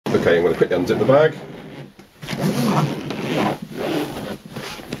Okay, I'm going to quickly unzip the bag.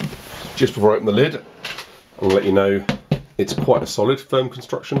 Just before I open the lid, I'll let you know it's quite a solid, firm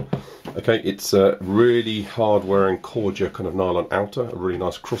construction. Okay, it's a really hard wearing Cordia kind of nylon outer, a really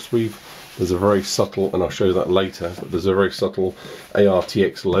nice cross weave. There's a very subtle, and I'll show you that later, but there's a very subtle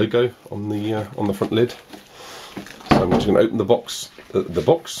ARTX logo on the front lid. So I'm just going to open the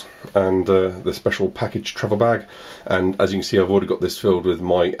box and the special package travel bag, and as you can see, I've already got this filled with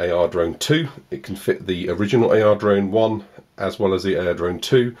my AR.Drone 2. It can fit the original AR.Drone 1 as well as the AR.Drone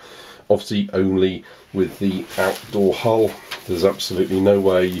 2. Obviously only with the outdoor hull. There's absolutely no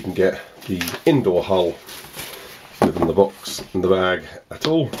way you can get the indoor hull within the box and the bag at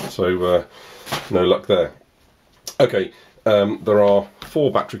all, so no luck there. Okay, there are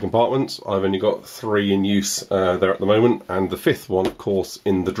 4 battery compartments. I've only got 3 in use there at the moment, and the 5th one of course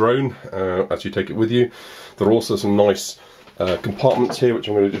in the drone as you take it with you. There are also some nice compartments here which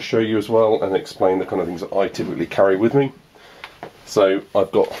I'm going to just show you as well and explain the kind of things that I typically carry with me. So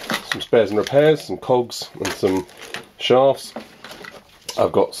I've got some spares and repairs, some cogs and some shafts.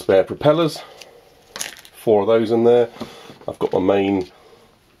 I've got spare propellers, 4 of those in there. I've got my main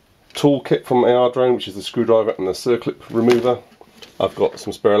toolkit from AR.Drone, which is the screwdriver and the circlip remover. I've got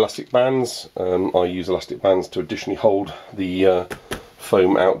some spare elastic bands. I use elastic bands to additionally hold the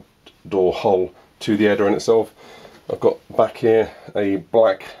foam outdoor hull to the AR.Drone itself. I've got back here a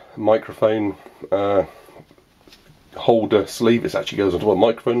black microphone holder sleeve. It actually goes onto a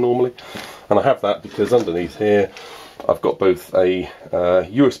microphone normally, and I have that because underneath here I've got both a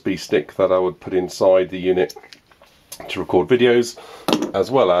USB stick that I would put inside the unit to record videos, as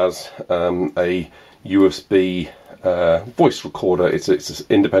well as a USB voice recorder. It's an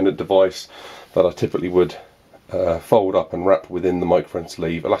independent device that I typically would fold up and wrap within the microphone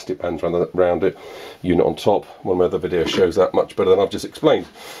sleeve, elastic bands around it, unit on top. One of my other videos shows that much better than I've just explained.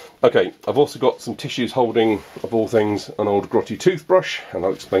 Okay, I've also got some tissues holding, of all things, an old grotty toothbrush, and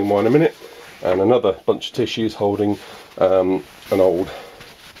I'll explain why in a minute, and another bunch of tissues holding an old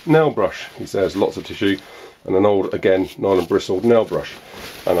nail brush. He says lots of tissue, and an old, again, nylon bristled nail brush,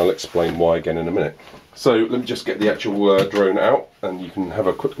 and I'll explain why again in a minute. So let me just get the actual drone out and you can have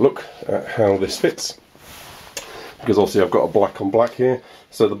a quick look at how this fits, because obviously I've got a black on black here,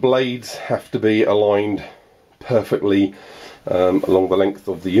 so the blades have to be aligned perfectly along the length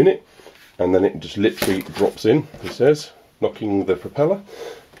of the unit, and then it just literally drops in, he says, knocking the propeller.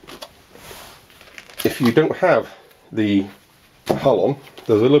 If you don't have the hull on,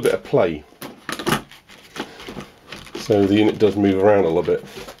 there's a little bit of play, so the unit does move around a little bit.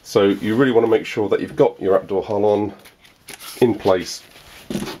 So you really want to make sure that you've got your outdoor hull on in place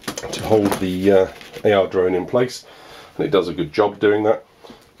to hold the AR.Drone in place, and it does a good job doing that.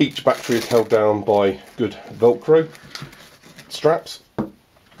 Each battery is held down by good Velcro straps,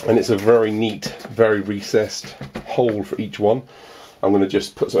 and it's a very neat, very recessed hole for each one. I'm going to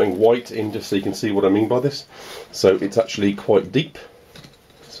just put something white in just so you can see what I mean by this. So it's actually quite deep,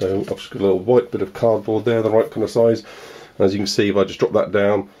 so I've just got a little white bit of cardboard there, the right kind of size, and as you can see, if I just drop that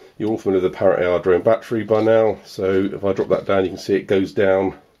down, you're all familiar with the Parrot AR.Drone battery by now, so if I drop that down you can see it goes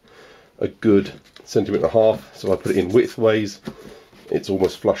down a good 1.5 centimeters. So I put it in widthways, it's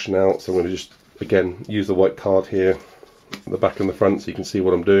almost flushing out, so I'm going to just again use the white card here, the back and the front, so you can see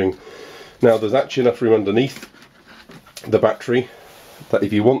what I'm doing. Now there's actually enough room underneath the battery that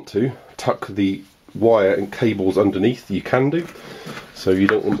if you want to tuck the wire and cables underneath, you can do, so you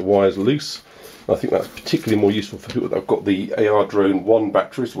don't want the wires loose. I think that's particularly more useful for people that have got the AR.Drone 1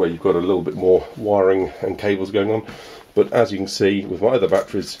 batteries, where you've got a little bit more wiring and cables going on. But as you can see with my other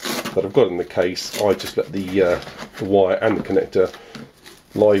batteries that I've got in the case, I just let the wire and the connector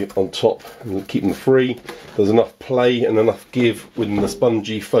lie on top and keep them free. There's enough play and enough give within the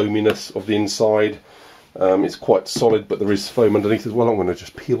spongy foaminess of the inside. It's quite solid, but there is foam underneath as well. I'm going to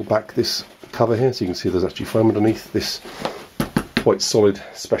just peel back this cover here so you can see there's actually foam underneath this quite solid,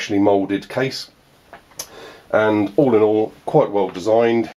 specially moulded case. And all in all, quite well designed.